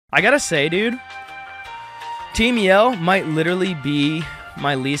I gotta say, dude, Team Yell might literally be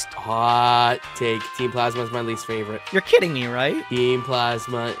my least... Hot take. Team Plasma is my least favorite. You're kidding me, right? Team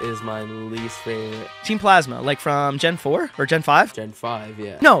Plasma is my least favorite. Team Plasma, like from Gen 4 or Gen 5? Gen 5,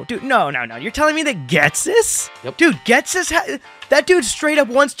 yeah. No, dude, no. You're telling me that Ghetsis? Yep. Dude, Ghetsis, that dude straight up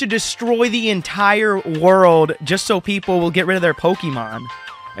wants to destroy the entire world just so people will get rid of their Pokemon.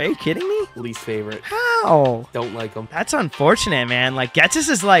 Are you kidding me? Least favorite. How? Don't like him. That's unfortunate, man. Like, Ghetsis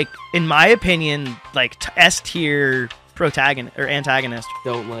is like, in my opinion, like S-tier protagonist or antagonist.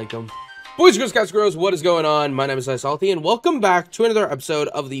 Don't like him. Boys, girls, cats, girls, what is going on? My name is SlightliSalti, and welcome back to another episode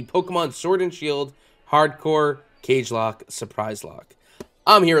of the Pokemon Sword and Shield Hardcore Cagelocke Surpriselocke.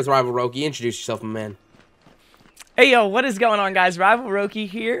 I'm here with RivalRoki. Introduce yourself, my man. Hey, yo, what is going on, guys? RivalRoki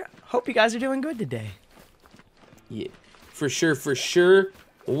here. Hope you guys are doing good today. Yeah, for sure.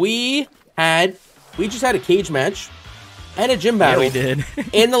 We just had a cage match and a gym battle. Yeah, we did.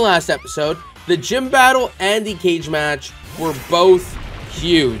 In the last episode. The gym battle and the cage match were both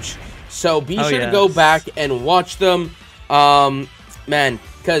huge. So be sure to go back and watch them. Man,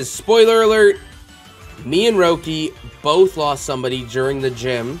 because spoiler alert, me and Roki both lost somebody during the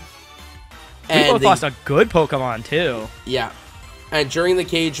gym. We both lost a good Pokemon, too. Yeah. And during the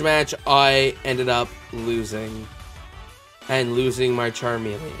cage match, I ended up losing. And losing my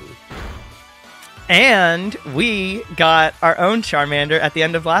Charmeleon. And we got our own Charmander at the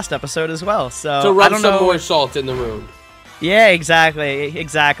end of last episode as well. So to rub some more salt in the wound. Yeah, exactly.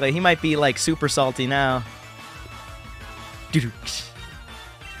 He might be like super salty now.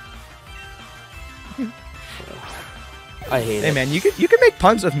 I hate it. Hey man, you can make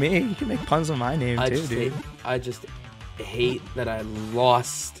puns with me. You can make puns with my name too, dude. I just hate that I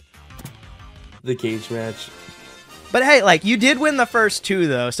lost the cage match. But hey, like, you did win the first two,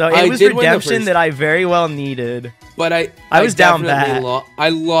 though, so it was redemption that I very well needed. But I was down bad. I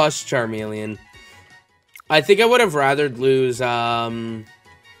lost Charmeleon. I think I would have rather lose, Vikavolt?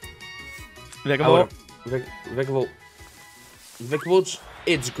 Vikavolt,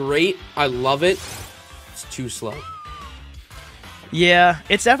 it's great. I love it. It's too slow. Yeah,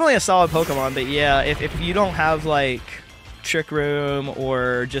 it's definitely a solid Pokemon, but yeah, if you don't have, like, Trick Room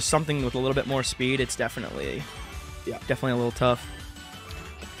or just something with a little bit more speed, it's definitely... Yeah, definitely a little tough.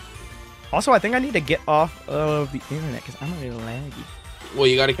 Also, I think I need to get off of the internet because I'm a little laggy. Well,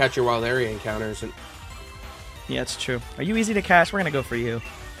 you got to catch your wild area encounters. And yeah, it's true. Are you easy to catch? We're going to go for you.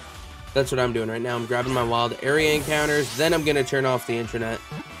 That's what I'm doing right now. I'm grabbing my wild area encounters. Then I'm going to turn off the internet.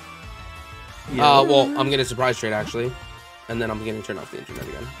 Yeah. Well, I'm going to surprise trade, actually. And then I'm going to turn off the internet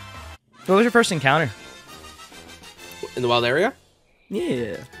again. What was your first encounter? In the wild area?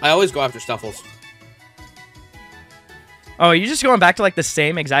 Yeah. I always go after Stuffles. Oh, are you just going back to, like, the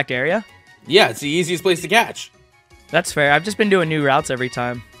same exact area? Yeah, it's the easiest place to catch. That's fair. I've just been doing new routes every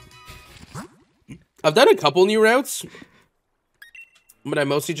time. I've done a couple new routes. But I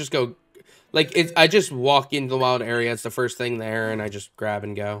mostly just go... Like, I just walk into the wild area. It's the first thing there, and I just grab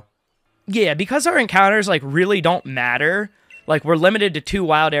and go. Yeah, because our encounters, like, really don't matter. Like, we're limited to 2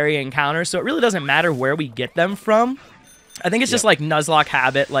 wild area encounters, so it really doesn't matter where we get them from. I think it's just, like, Nuzlocke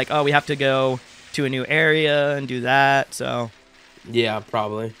habit. Like, oh, we have to go... to a new area and do that, so... Yeah,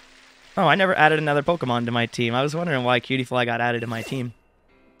 probably. Oh, I never added another Pokemon to my team. I was wondering why Cutiefly got added to my team.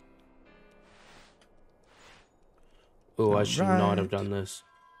 Oh, I should not have done this.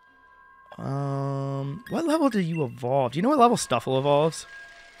 What level do you evolve? Do you know what level Stuffle evolves?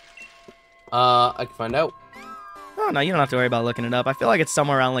 I can find out. Oh, no, you don't have to worry about looking it up. I feel like it's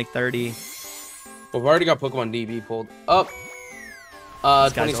somewhere around, like, 30. Well, I've already got Pokemon DB pulled up.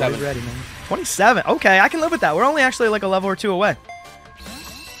 27. Ready, man. 27. Okay, I can live with that. We're only actually like a level or 2 away.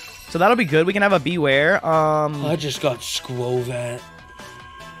 So that'll be good. We can have a Beware. I just got Squovat.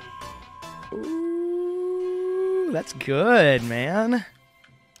 Ooh, that's good, man.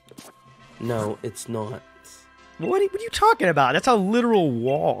 No, it's not. What are you talking about? That's a literal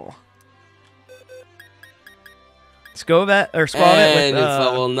wall. Squovat And with, it's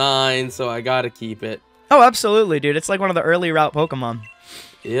level 9, so I gotta keep it. Oh, absolutely, dude. It's like one of the early route Pokemon.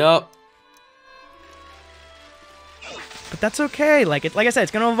 Yep. But that's okay. Like I said,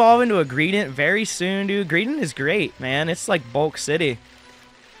 it's gonna evolve into a Greedent very soon, dude. Greedent is great, man. It's like bulk city.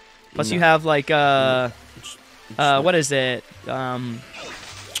 Plus you have like what is it?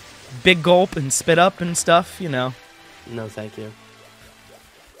 Big Gulp and Spit Up and stuff, you know. No, thank you.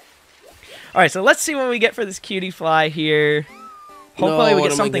 All right, so let's see what we get for this Cutiefly here. Hopefully we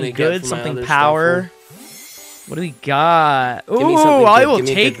get something good, something power. What do we got? Ooh, I will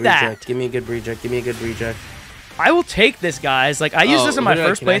take that. Give me a good reject. Give me a good reject. I will take this, guys. Like, I used this in my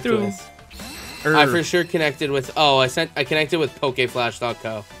first playthrough. I for sure connected with... Oh, I connected with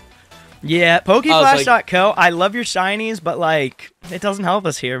Pokeflash.co. Yeah, Pokeflash.co. I love your shinies, but like it doesn't help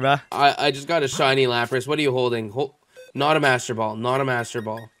us here, bro. I just got a shiny Lapras. What are you holding? Not a Master Ball. Not a Master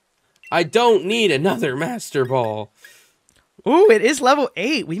Ball. I don't need another Master Ball. Ooh, it is level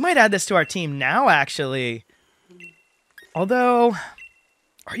 8. We might add this to our team now, actually. Although,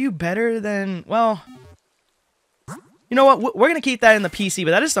 are you better than... Well, you know what? We're going to keep that in the PC,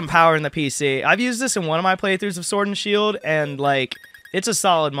 but that is some power in the PC. I've used this in one of my playthroughs of Sword and Shield, and, like, it's a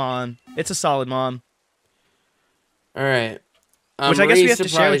solid mon. It's a solid mon. All right. Which I guess we have to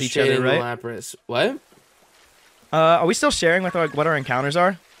share with each other, right? Lapras. What? Are we still sharing with what our encounters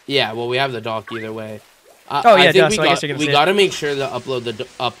are? Yeah, well, we have the doc either way. Oh, yeah, I think so I guess you're gonna we got to make sure to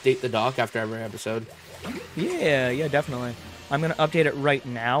update the doc after every episode. Yeah, definitely. I'm going to update it right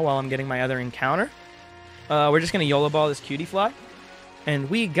now while I'm getting my other encounter. We're just going to YOLO ball this cutie fly. And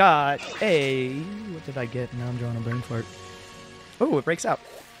we got a... What did I get? Now I'm drawing a brain fart. Oh, it breaks out.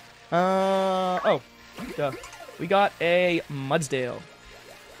 We got a Mudsdale.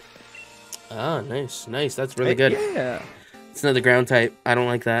 Ah, nice. That's really good. Yeah. It's another ground type. I don't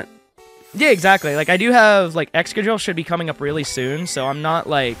like that. Yeah, exactly. Like, I do have, like, Excadrill should be coming up really soon, so I'm not,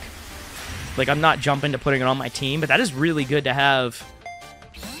 like, I'm not jumping to putting it on my team, but that is really good to have.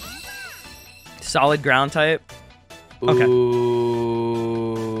 Solid ground type. Okay.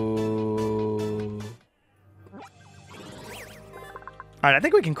 Ooh. Alright, I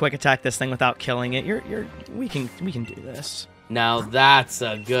think we can quick attack this thing without killing it. We can do this. Now that's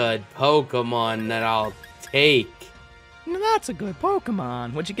a good Pokemon that I'll take. Now that's a good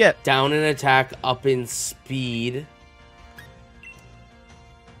Pokemon. What'd you get? Down in attack, up in speed.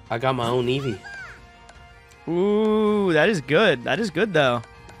 I got my own Eevee. Ooh, that is good. That is good, though.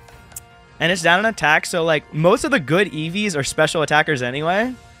 And it's down in attack, so, like, most of the good Eevees are special attackers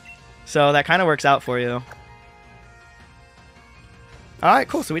anyway. So that kind of works out for you. Alright,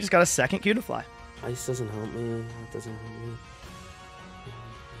 cool. So we just got a second Cutiefly. Ice doesn't help me. It doesn't help me.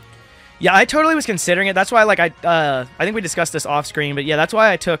 Yeah, I totally was considering it. That's why, like, I think we discussed this off screen, but yeah, that's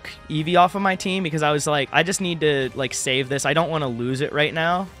why I took Eevee off of my team, because I was like, I just need to, like, save this. I don't want to lose it right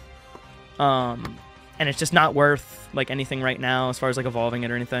now. And it's just not worth, like, anything right now as far as, like, evolving it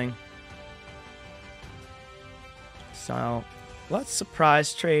or anything. So, let's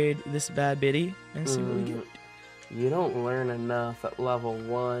surprise trade this bad bitty and see what we get. You don't learn enough at level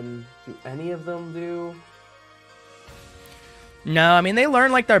 1. Do any of them do? No, I mean, they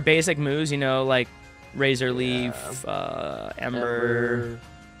learn, like, their basic moves, you know, like Razor Leaf, Ember,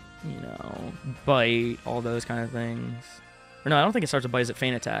 you know, Bite, all those kind of things. Or no, I don't think it starts with Bite. Is it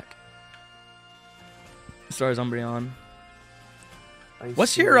Feint Attack? As far as Umbreon.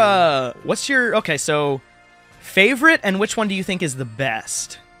 What's your, okay, so, favorite, and which one do you think is the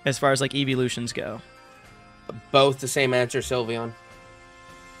best, as far as, like, evolutions go? Both the same answer, Sylveon.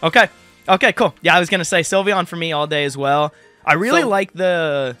 Okay, cool. Yeah, I was going to say Sylveon for me all day as well. I really like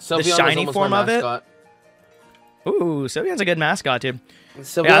the shiny form of it. Ooh, Sylveon's a good mascot, dude.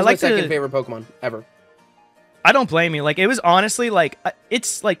 Sylveon's my second favorite Pokemon ever. I don't blame you. Like, it was honestly, like,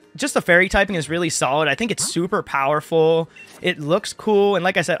 it's, like, just the fairy typing is really solid. I think it's super powerful. It looks cool. And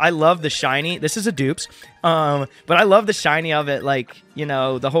like I said, I love the shiny. This is a Dupes. But I love the shiny of it. Like, you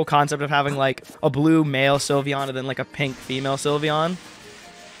know, the whole concept of having, like, a blue male Sylveon and then, like, a pink female Sylveon.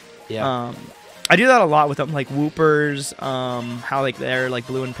 Yeah. I do that a lot with them, like Whoopers, how, like, they're, like,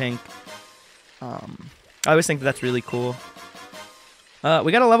 blue and pink. I always think that's really cool.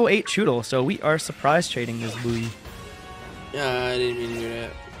 We got a level 8 Choodle, so we are surprise trading this boy. Yeah, I didn't mean to do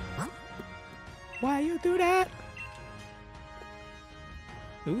that. Why you do that?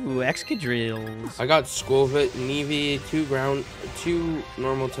 Ooh, Excadrills. I got Squovit and Eevee, 2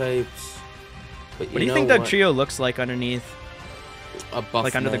 normal types. But what do you think Doug Trio looks like underneath? A buff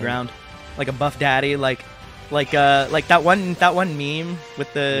like, under the ground. Like a buff daddy, like that one meme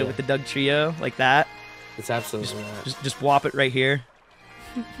with the Doug Trio, like that. It's absolutely just whop it right here.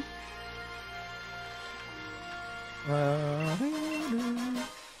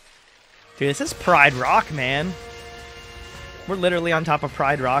 Dude, this is Pride Rock, man. We're literally on top of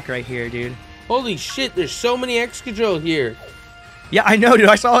Pride Rock right here, dude. Holy shit, there's so many Excadrill here. Yeah, I know, dude.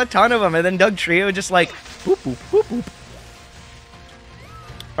 I saw a ton of them, and then Doug Trio just like boop boop boop boop.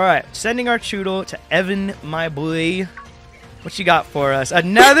 All right, sending our Choodle to Evan, my boy. What you got for us?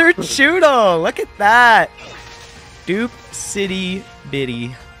 Another Choodle! Look at that! Dupe City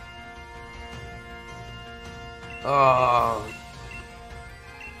Biddy. I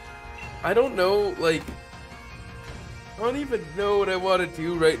don't know, like... I don't even know what I want to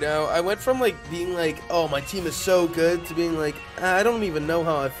do right now. I went from, like, being like, oh, my team is so good, to being like, I don't even know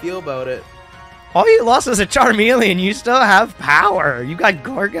how I feel about it. All you lost was a Charmeleon. You still have power. You got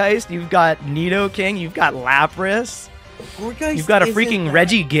Gorgeist. You've got Nidoking. You've got Lapras. Gorgeist you've got a freaking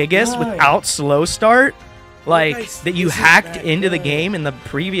Regigigas without slow start. Like, Gorgeist that you hacked into the game in the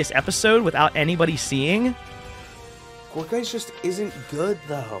previous episode without anybody seeing. Gorgeist just isn't good,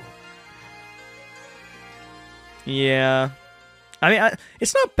 though. Yeah. I mean,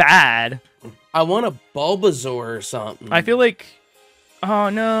 it's not bad. I want a Bulbasaur or something. I feel like... Oh,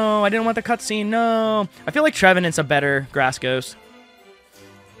 no. I didn't want the cutscene. No. I feel like Trevenant's a better Grass Ghost.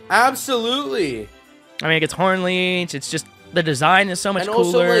 Absolutely. I mean, it gets Horn Leech. It's just... The design is so much cooler. And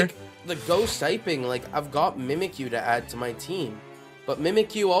also, like, the Ghost typing. Like, I've got Mimikyu to add to my team. But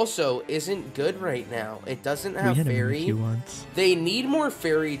Mimikyu also isn't good right now. It doesn't have Fairy. Mimikyu once. They need more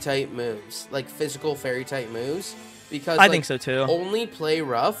Fairy-type moves. Like, physical Fairy-type moves. Because, I think so, too. Only play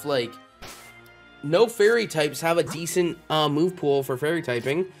rough. Like... No fairy types have a decent move pool for fairy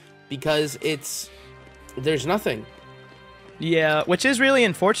typing because there's nothing. Yeah, which is really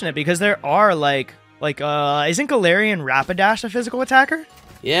unfortunate because there are isn't Galarian Rapidash a physical attacker?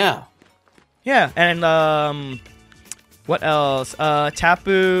 Yeah. Yeah, and what else?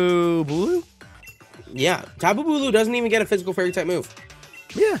 Tapu Bulu? Yeah, Tapu Bulu doesn't even get a physical fairy type move.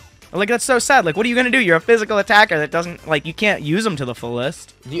 Yeah. Like, that's so sad. Like, what are you going to do? You're a physical attacker that doesn't, like, you can't use them to the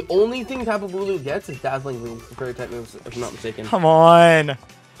fullest. The only thing Tapu Bulu gets is Dazzling Gleam for fairy-type moves, if I'm not mistaken. Come on.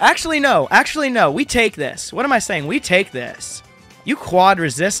 Actually, no. We take this. What am I saying? We take this. You quad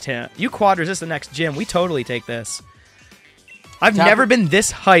resist him. You quad resist the next gym. We totally take this. I've never been this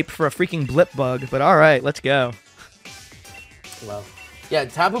hype for a freaking Blip Bug, but all right, let's go. Well, yeah,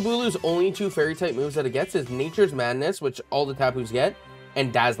 Tapu Bulu's only two fairy-type moves that it gets is Nature's Madness, which all the Tapus get,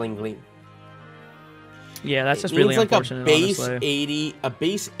 and Dazzling Gleam. Yeah, that's just really unfortunate, honestly. A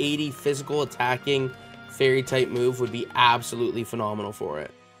base 80 physical attacking fairy type move would be absolutely phenomenal for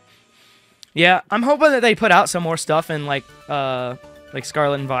it. Yeah, I'm hoping that they put out some more stuff in like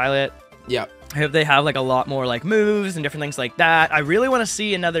Scarlet and Violet. Yeah. I hope they have like a lot more like moves and different things like that. I really want to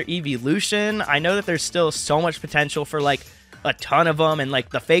see another evolution. I know that there's still so much potential for like a ton of them, and like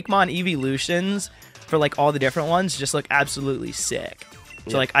the Fakemon evolutions for like all the different ones just look absolutely sick.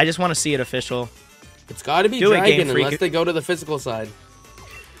 So like I just want to see it official. It's got to be Dragon unless they go to the physical side.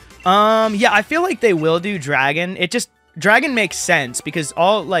 Yeah, I feel like they will do Dragon. Dragon makes sense because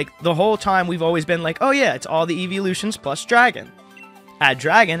the whole time we've always been like, oh yeah, it's all the evolutions plus Dragon. Add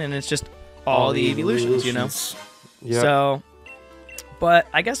Dragon and it's just all the evolutions, you know? Yep. So, but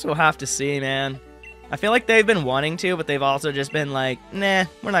I guess we'll have to see, man. I feel like they've been wanting to, but they've also just been like, nah,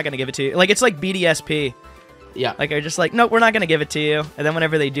 we're not going to give it to you. Like, it's like BDSP. Yeah. Like, they're just like, nope, we're not going to give it to you. And then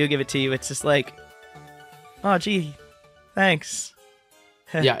whenever they do give it to you, it's just like, oh, gee, thanks.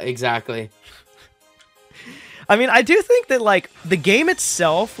 Yeah, exactly. I mean, I do think that, like, the game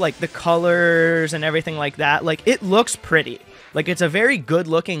itself, like, the colors and everything like that, like, it looks pretty. Like, it's a very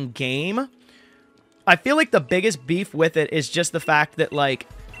good-looking game. I feel like the biggest beef with it is just the fact that, like,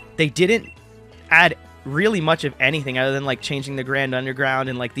 they didn't add really much of anything other than, like, changing the Grand Underground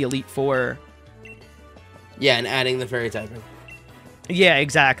and, like, the Elite Four. Yeah, and adding the fairy typing. Yeah,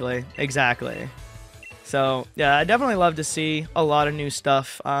 exactly. Exactly. So, yeah, I definitely love to see a lot of new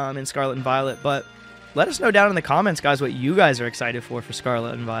stuff in Scarlet and Violet, but let us know down in the comments, guys, what you guys are excited for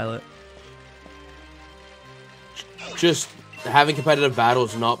Scarlet and Violet. Just having competitive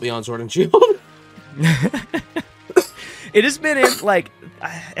battles not be on Sword and Shield. It has been in, like,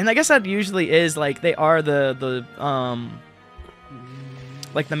 and I guess that usually is, like, they are the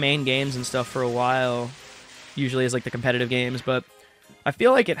main games and stuff for a while, usually is, like, the competitive games, but I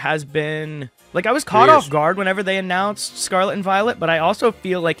feel like it has been, like, I was caught off guard whenever they announced Scarlet and Violet, but I also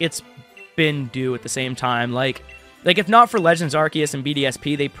feel like it's been due at the same time. Like if not for Legends Arceus and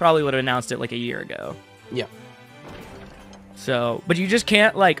BDSP, they probably would have announced it, like, a year ago. Yeah. So, but you just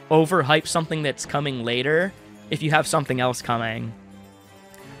can't, like, overhype something that's coming later if you have something else coming.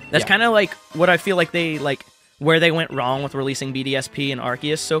 That's kind of like what I feel like where they went wrong with releasing BDSP and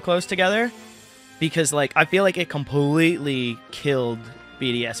Arceus so close together. Because, like, I feel like it completely killed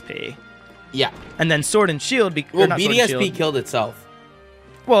BDSP. Yeah. And then Sword and Shield... BDSP killed itself.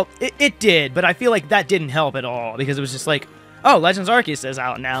 Well, it did, but I feel like that didn't help at all. Because it was just like, oh, Legends Arceus is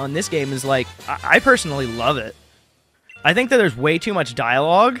out now, and this game is, like... I personally love it. I think that there's way too much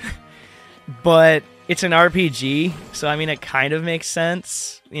dialogue, but it's an RPG, so, I mean, it kind of makes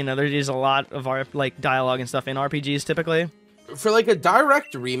sense. You know, there's a lot of, dialogue and stuff in RPGs, typically. For, like, a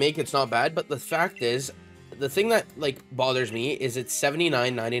direct remake, it's not bad, but the fact is, the thing that, like, bothers me is it's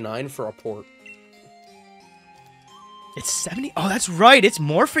 $79.99 for a port. It's 70. Oh, that's right. It's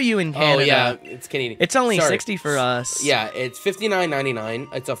more for you in Canada. Oh yeah, it's Canadian. It's only 60 for us. Yeah, it's $59.99.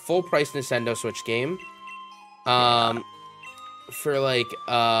 It's a full price Nintendo Switch game. For like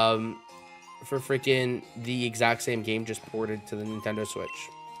for freaking the exact same game just ported to the Nintendo Switch.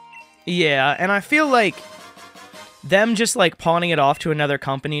 Yeah, and I feel like them just like pawning it off to another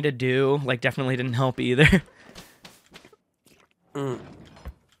company to do like definitely didn't help either.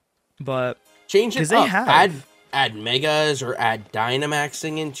 But change it up. Add megas or add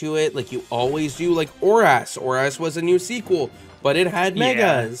Dynamaxing into it like you always do. Like Oras. Oras was a new sequel, but it had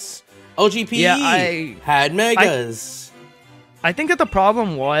megas. LGPE had megas. I think that the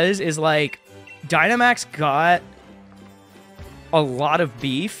problem is like Dynamax got a lot of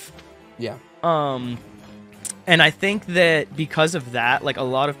beef. Yeah. And I think that because of that, like a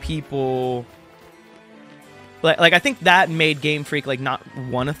lot of people like I think that made Game Freak like not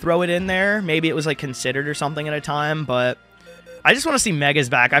want to throw it in there. Maybe it was like considered or something at a time, but I just want to see Megas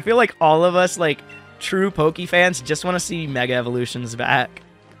back. I feel like all of us like true Poke fans just want to see Mega Evolutions back.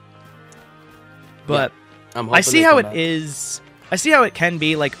 But yeah, I see how it is. I see how it can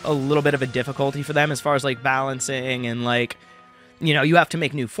be like a little bit of a difficulty for them as far as like balancing and like, you know, you have to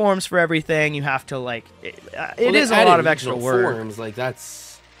make new forms for everything. You have to like, it is a lot of extra work. Forms, like that's.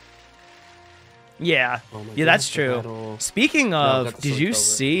 Yeah, yeah, that's true. Speaking of, did you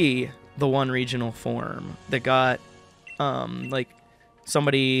see the one regional form that got, like,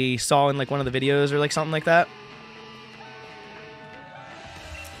 somebody saw in like one of the videos or like something like that?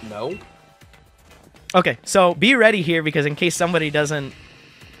 No. Okay, so be ready here because in case somebody doesn't,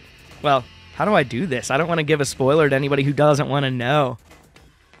 well, how do I do this? I don't want to give a spoiler to anybody who doesn't want to know.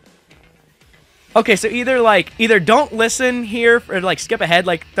 Okay, so either don't listen here or like skip ahead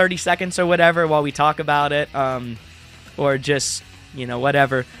like 30 seconds or whatever while we talk about it, or just, you know,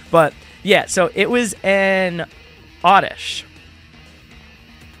 whatever. But yeah, so it was an Oddish.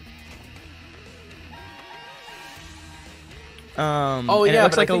 Oh yeah, it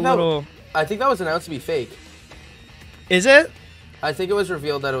looks like a little. I think that was announced to be fake. Is it? I think it was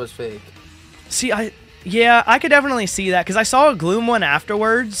revealed that it was fake. See, yeah, I could definitely see that, because I saw a Gloom one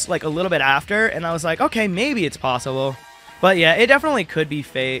afterwards, like a little bit after, and I was like, okay, maybe it's possible. But yeah, it definitely could be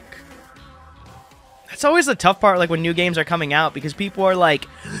fake. That's always the tough part, like when new games are coming out, because people are like,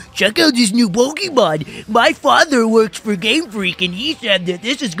 check out this new Pokemon. My father works for Game Freak, and he said that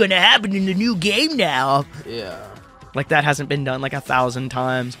this is going to happen in the new game now. Yeah. Like that hasn't been done like 1,000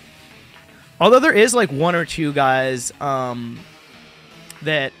 times. Although there is like one or two guys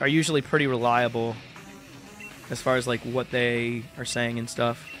that are usually pretty reliable as far as like what they are saying and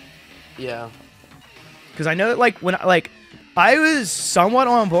stuff. Yeah. Because I know that like when I was somewhat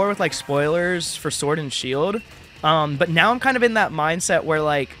on board with like spoilers for Sword and Shield, but now I'm kind of in that mindset where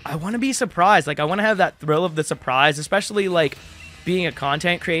like I want to be surprised. Like I want to have that thrill of the surprise, especially like being a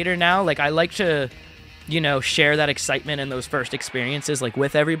content creator now. Like I like to, you know, share that excitement and those first experiences like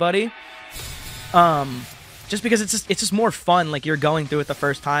with everybody. Just because it's just more fun. Like you're going through it the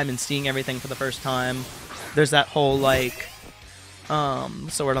first time and seeing everything for the first time. There's that whole like,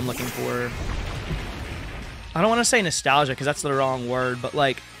 what's the word I'm looking for? I don't want to say nostalgia because that's the wrong word, but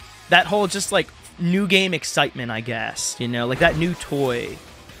like that whole just like new game excitement, I guess, you know, like that new toy.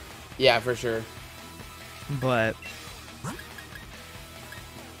 Yeah, for sure. But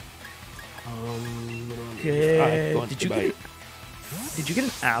okay. Did you get an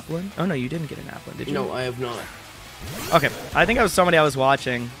Applin? Oh no, you didn't get an Applin, did you? No, I have not. Okay, I think it was somebody I was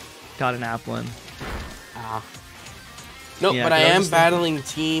watching got an Applin. No, yeah, but I am battling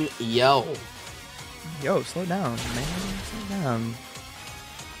Team Yell. Yo, slow down, man. Slow down.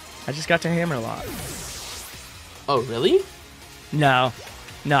 I just got to Hammerlock. Oh, really? No.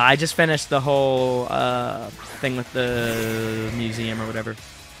 No, I just finished the whole thing with the museum or whatever.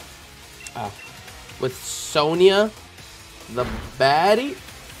 With Sonia, the baddie?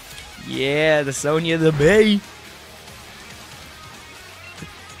 Yeah, the Sonia the Bay.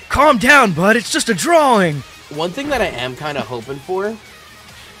 Calm down, bud. It's just a drawing. One thing that I am kind of hoping for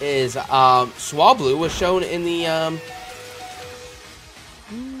is Swablu was shown in the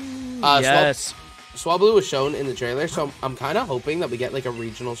yes. Swablu was shown in the trailer, so I'm kind of hoping that we get like a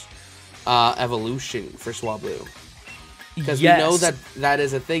regional evolution for Swablu, because we know that that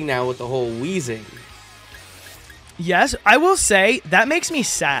is a thing now with the whole wheezing. Yes, I will say that makes me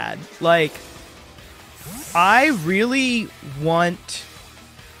sad. Like, I really want.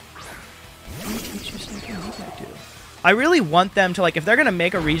 I really want them to, like, if they're gonna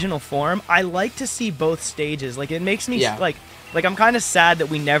make a regional form, I like to see both stages. Like, it makes me like I'm kind of sad that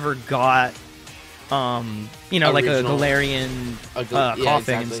we never got, you know, like a Galarian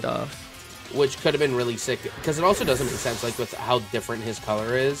coughing and stuff. which could have been really sick. Because it also doesn't make sense, like, with how different his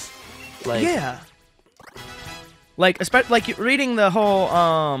color is. Like, yeah. Like, like reading the whole,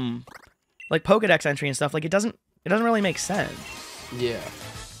 like, Pokedex entry and stuff, like, it doesn't really make sense. Yeah.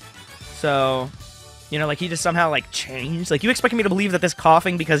 So, you know, like, he just somehow, like, changed. Like, you expecting me to believe that this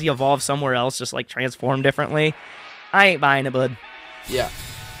coughing, because he evolved somewhere else, just, like, transformed differently? I ain't buying it, bud. Yeah.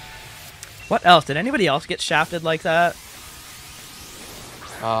 What else? Did anybody else get shafted like that?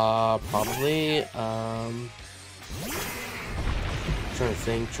 Probably, trying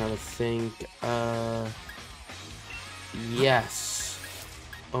to think, yes.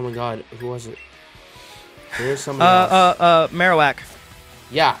 Oh my god, who was it? There's somebody else. Marowak.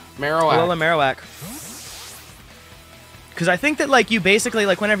 Yeah, Marowak. Alola Marowak. Because I think that, like, you basically,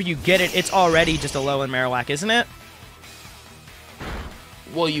 like, whenever you get it, it's already just Alolan Marowak, isn't it?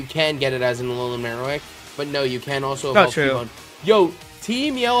 Well, you can get it as an Alolan Marowak, but no, you can also evolve true. Cubone. Yo,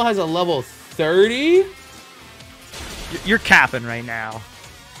 Team Yell has a level 30? You're capping right now.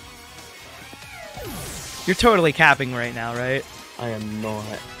 You're totally capping right now, right? I am not.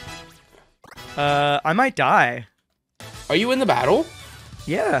 I might die. Are you in the battle?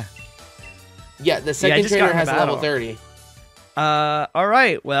 Yeah. Yeah, the second trainer has a level 30.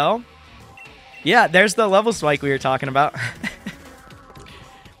 Alright, well. Yeah, there's the level spike we were talking about.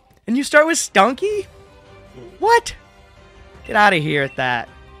 And you start with Stunky? What? Get out of here with that.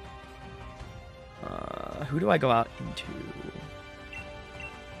 Who do I go out into?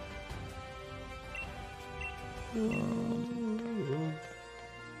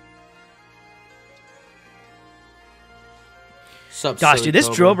 Gosh, dude, this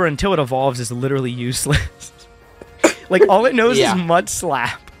Drober until it evolves is literally useless. Like, all it knows is Mud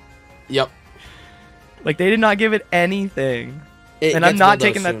Slap. Yep. Like, they did not give it anything. And I'm not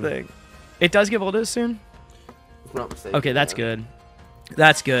taking that thing. It does give Bulldoze soon? If not mistaken, okay, that's good.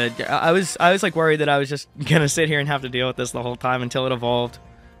 That's good. I was like worried that I was just gonna sit here and have to deal with this the whole time until it evolved.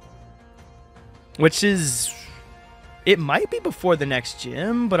 Which is, it might be before the next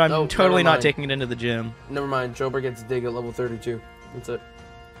gym, but I'm totally not taking it into the gym. Never mind. Drober gets Dig at level 32. That's it.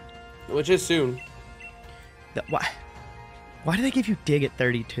 Which is soon. Why do they give you Dig at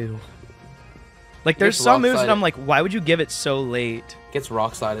 32? Like, there's some moves that I'm like, why would you give it so late? Gets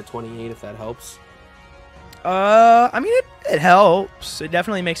Rock Slide at 28 if that helps. I mean, it helps. It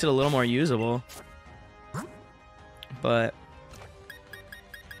definitely makes it a little more usable. But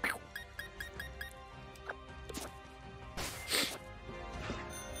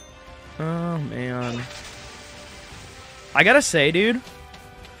oh, man. I gotta say, dude,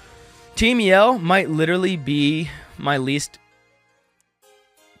 Team Yell might literally be my least...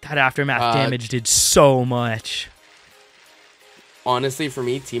 That aftermath damage did so much. Honestly, for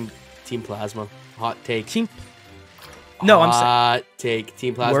me, Team Plasma. Hot take. No, Hot take.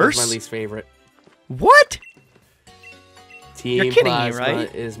 Team Plasma is my least favorite. What? Team Plasma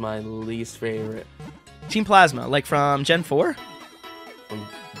right? is my least favorite. Team Plasma, like from Gen 4?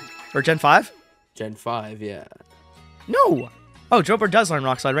 Or Gen 5? Gen 5, yeah. No. Oh, Drober does learn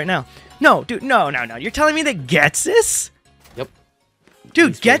Rock Slide right now. No, dude, no. You're telling me that Ghetsis? Yep.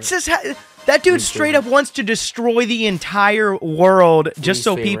 Dude, Ghetsis, that dude straight up wants to destroy the entire world just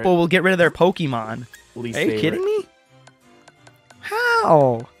so people will get rid of their Pokemon. Are you kidding me?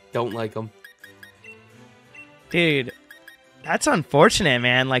 How? Don't like him. Dude, that's unfortunate,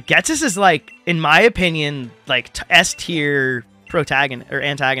 man. Like, Ghetsis is, like, in my opinion, like, S-tier protagonist or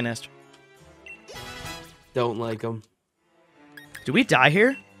antagonist. Don't like him. Did we die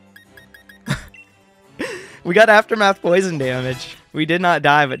here? We got aftermath poison damage. We did not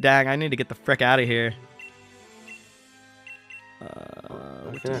die, but dang, I need to get the frick out of here.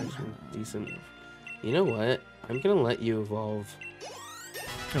 Okay, decent. You know what? I'm gonna let you evolve.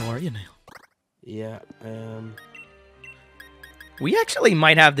 How are you now? Yeah, we actually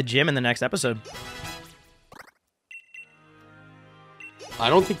might have the gym in the next episode. I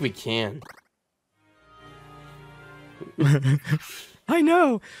don't think we can. I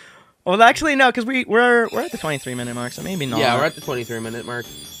know. Well, actually, no, because we're at the 23-minute mark, so maybe not. Yeah, we're at the 23-minute mark.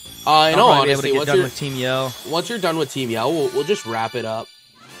 In all honesty, once you're done with Team Yell, we'll just wrap it up.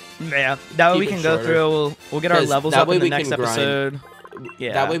 Yeah, that way we can go through. We'll get our levels up in the next episode.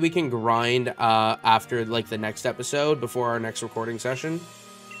 Yeah. That way we can grind after like the next episode before our next recording session.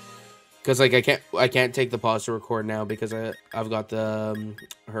 Because like I can't take the pause to record now because I've got the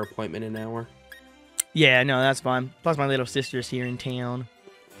her appointment in an hour. Yeah, no, that's fine. Plus my little sister's here in town,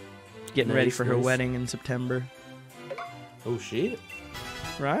 getting ready for her wedding in September. Oh shit!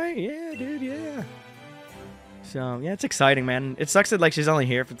 Right? Yeah, dude. Yeah. So yeah, it's exciting, man. It sucks that like she's only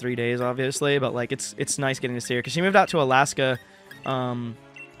here for 3 days, obviously, but like it's nice getting to see her because she moved out to Alaska,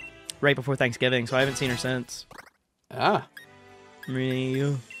 right before Thanksgiving, so I haven't seen her since. Ah.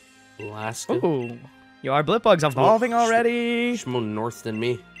 Me. Alaska. Ooh. Yo, our Blipbug's evolving already. She's more north than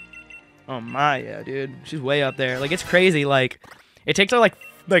me. Oh my, yeah, dude. She's way up there. Like, it's crazy. Like, it takes her like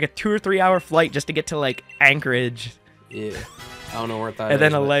a 2 or 3 hour flight just to get to like Anchorage. Yeah. I don't know where that is. And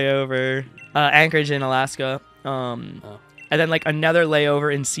then a layover. Anchorage in Alaska. And then like another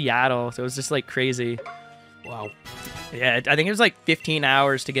layover in Seattle. So it was just like crazy. Wow. Yeah, I think it was like 15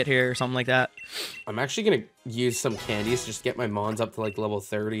 hours to get here or something like that. I'm actually going to use some candies just to get my Mons up to like level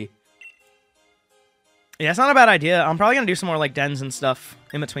 30. Yeah, it's not a bad idea. I'm probably going to do some more like dens and stuff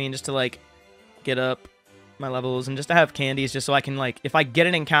in between just to like get up my levels and just to have candies just so I can like, if I get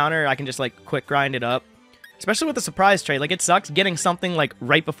an encounter, I can just like quick grind it up. Especially with the surprise trade. Like, it sucks getting something like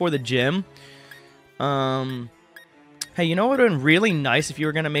right before the gym. Hey, you know what would have been really nice if you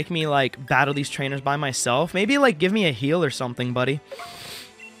were going to make me, like, battle these trainers by myself? Maybe, like, give me a heal or something, buddy.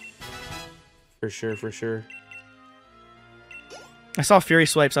 For sure, for sure. I saw Fury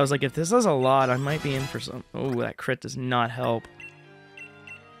Swipes. I was like, if this is a lot, I might be in for some... Oh, that crit does not help.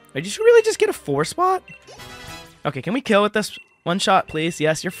 Did you really just get a 4 spot? Okay, can we kill with this one shot, please?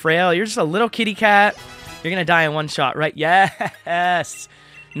 Yes, you're frail. You're just a little kitty cat. You're going to die in 1 shot, right? Yes.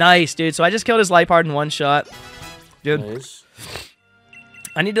 Nice, dude. So I just killed his Lipard in 1 shot. Dude, nice.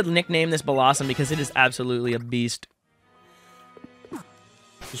 I need to nickname this Blossom because it is absolutely a beast. You're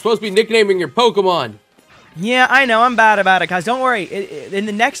supposed to be nicknaming your Pokemon. Yeah, I know. I'm bad about it, guys. Don't worry. In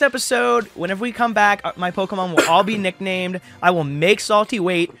the next episode, whenever we come back, my Pokemon will all be nicknamed. I will make Salty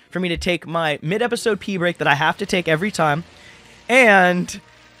wait for me to take my mid-episode pee break that I have to take every time. And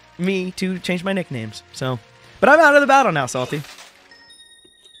me to change my nicknames. So, but I'm out of the battle now, Salty.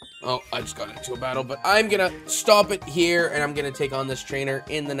 Oh, I just got into a battle, but I'm going to stop it here, and I'm going to take on this trainer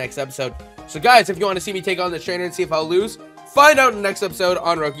in the next episode. So, guys, if you want to see me take on this trainer and see if I'll lose, find out in the next episode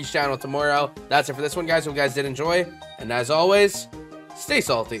on Roki's channel tomorrow. That's it for this one, guys. Hope you guys did enjoy. And as always, stay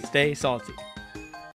salty. Stay salty.